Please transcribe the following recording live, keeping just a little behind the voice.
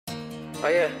Oh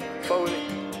yeah, fuck with me.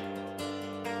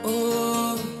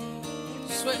 Ooh,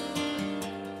 Swae.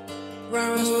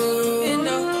 Run,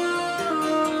 Indo.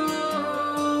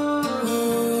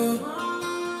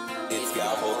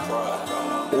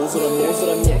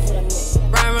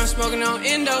 Run, smoking on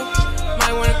Indo.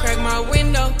 Might wanna crack my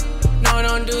window. No,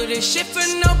 don't do this shit for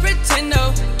no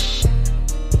pretendo.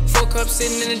 4 cups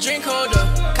sitting in the drink holder.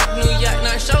 Cop new yacht,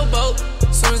 not showboat.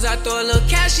 Soon as I throw a little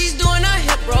cash, she's doing a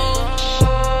hip roll.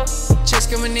 Checks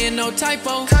coming in, no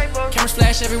typo. Cameras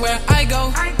flash everywhere I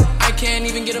go. I can't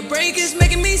even get a break, it's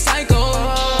making me psycho.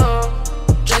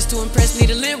 Dressed to impress,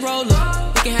 need a lint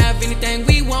roller. We can have anything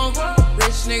we want.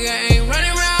 Rich nigga ain't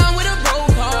running around with a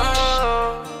broke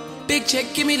car. Big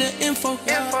check, give me the info.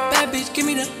 Bad bitch, give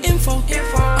me the info.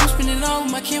 I'm spending it all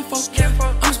with my kinfolk.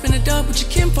 I'm spending dub with your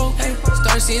kinfolk.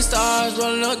 Started seeing stars,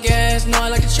 rolling up gas. Know I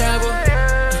like to travel.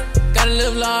 Gotta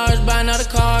live large, buying all the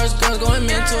cars. Girls going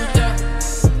mental.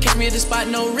 Catch me at the spot,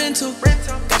 no rental.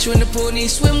 Got you in the pool, need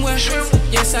swimwear.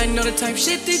 Yes, I know the type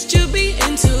shit that you be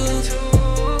into.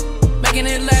 Making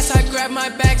it last, I grab my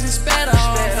bags and sped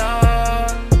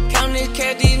off. Counting this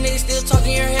cat, these niggas still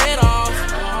talking your head off.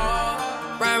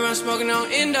 Riding around smoking on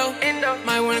Indo.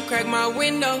 Might wanna crack my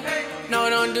window. No,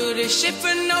 don't do this shit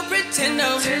for no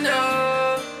pretendo.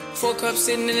 4 cups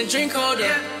sitting in a drink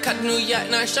holder. Cut the new yacht,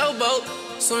 not showboat.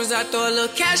 Soon as I throw a little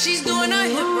cash, she's doing a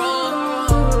hip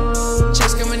roll.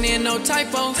 Checks coming in, no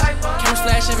typo. Cameras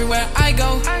flash everywhere I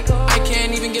go. I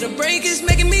can't even get a break, it's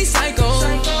making me psycho.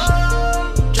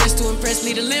 Dressed to impress,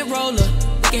 need a lint roller.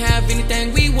 We can have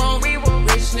anything we want.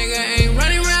 Rich nigga ain't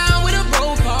running around with a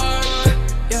broke car.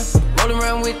 Yeah, rolling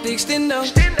around with the extendo.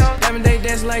 Diamond day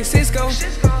dance like Cisco.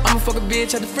 I'ma fuck a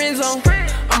bitch at the friend zone.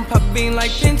 I'ma pop a bean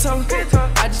like Pinto.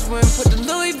 I just went and put the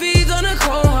Louis V's on a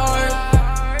cold hard.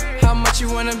 How much you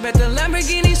wanna bet the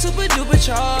Lamborghini super duper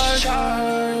charge?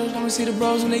 I'ma see the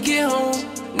bros when they get home.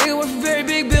 Nigga worth a very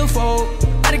big billfold.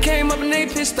 I done came up and they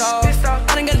pissed off.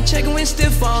 I done got to check and went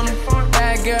stiff on them.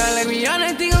 Bad girl like me on,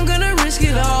 I think I'm gonna risk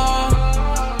it all.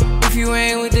 If you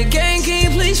ain't with the gang, can you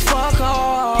please fuck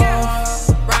off?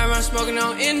 Ride around smoking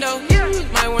on Indo.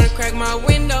 Might wanna crack my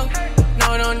window.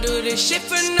 No, don't do this shit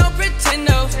for no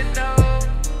pretendo.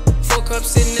 4 cups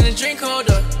sitting in a drink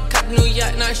holder. Cop new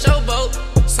yacht, not showboat.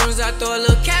 Soon as I throw a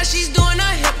little cash, she's doing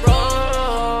a hip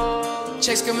roll.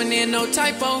 Checks coming in, no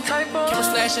typo. Cameras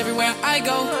flash everywhere I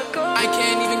go. I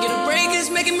can't even get a break, it's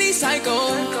making me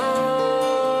psycho.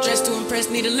 Dressed to impress,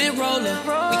 need a lint roller.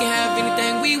 We can have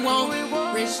anything we want.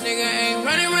 Rich nigga ain't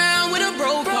running around with a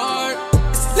broke heart.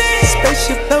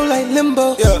 Spaceship low like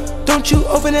limbo. Don't you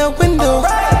open that window.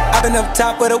 I've been up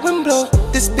top with a wind blow.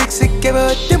 This big sick gave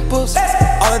her dimples.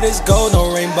 All of this gold,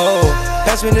 no rainbow.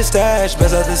 Pass me the stash,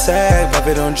 best out the sack. Pop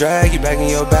it on drag, you back in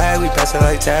your bag. We pass it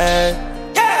like tag.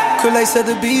 Cool like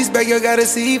the beast, back you gotta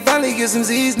see. Finally get some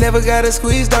Z's, never gotta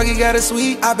squeeze. Doggy got a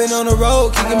sweet. I've been on the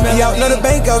road, kicking me out, know the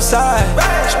bank outside.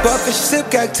 She buff and she sip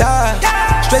cacti.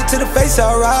 Straight to the face,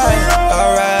 alright,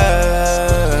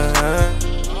 alright.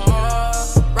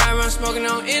 Smoking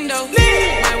on Indo.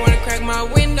 Might wanna crack my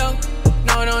window.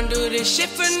 No, don't do this shit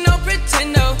for no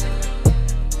pretendo.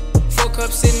 4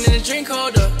 cups sitting in a drink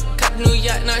holder. Cop new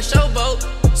yacht, not showboat.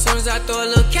 Soon as I throw a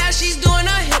little cash, she's doing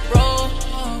a hip roll.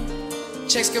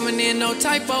 Checks coming in, no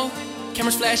typo.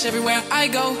 Cameras flash everywhere I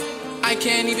go. I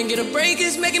can't even get a break,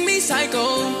 it's making me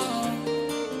psycho.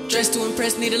 Dressed to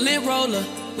impress, need a lint roller.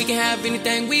 We can have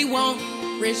anything we want.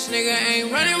 Rich nigga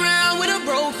ain't running around with a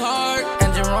broke heart.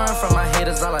 Engine roaring from my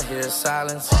haters, all I hear is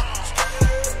silence.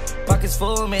 Pockets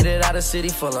full, made it out of city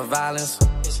full of violence.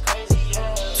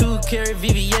 2-carat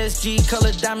VVSG,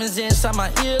 colored diamonds inside my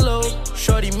earlobe.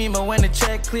 Shorty Mima when the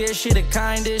check clear, she the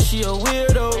kindest, she a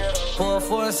weirdo. Pour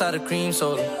 4 inside a cream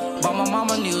soda. Bought my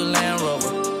mama new Land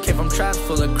Rover. Came from traps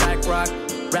full of crack rock.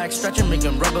 Rack stretching,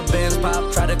 making rubber bands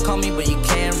pop. Try to call me, but you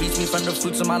can't reach me. From the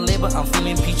fruits of my labor, I'm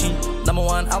feeling peachy.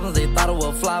 #1 albums, they thought it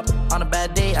would flop. On a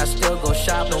bad day, I still go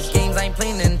shop. No games, I ain't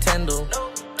playing Nintendo.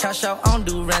 Cash out, I don't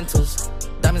do rentals.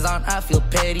 Diamonds on, I feel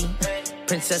petty.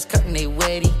 Princess cutting, they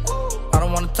wetty. I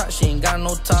don't wanna talk, she ain't got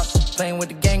no top. Playing with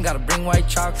the gang, gotta bring white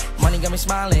chalk. Money got me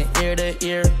smiling, ear to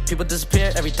ear. People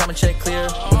disappear every time I check clear.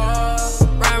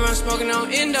 Ride around smoking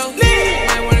on Indo.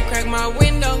 Might wanna crack my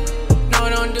window. No,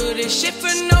 don't do this shit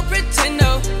for no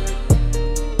pretendo.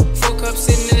 4 cups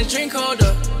sitting in a drink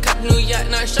holder. Cop new yacht,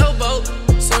 not showboat.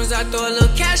 Soon as I throw a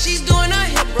little cash, she's doing a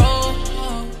hip roll.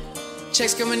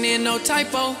 Checks coming in, no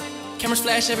typo. Cameras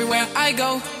flash everywhere I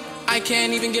go. I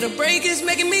can't even get a break, it's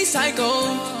making me psycho.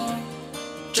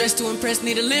 Dressed to impress,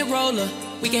 need a lint roller.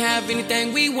 We can have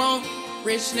anything we want.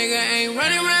 Rich nigga ain't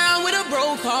running around with a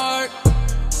broke heart.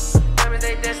 Diamond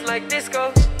they dance like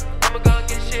disco. I'ma go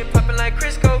get shit poppin' like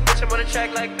Crisco. Bitch, I'm on the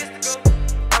track like Mystical.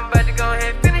 I'm about to go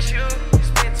ahead and finish you.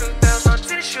 Spend 2,000 on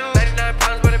tennis shoes.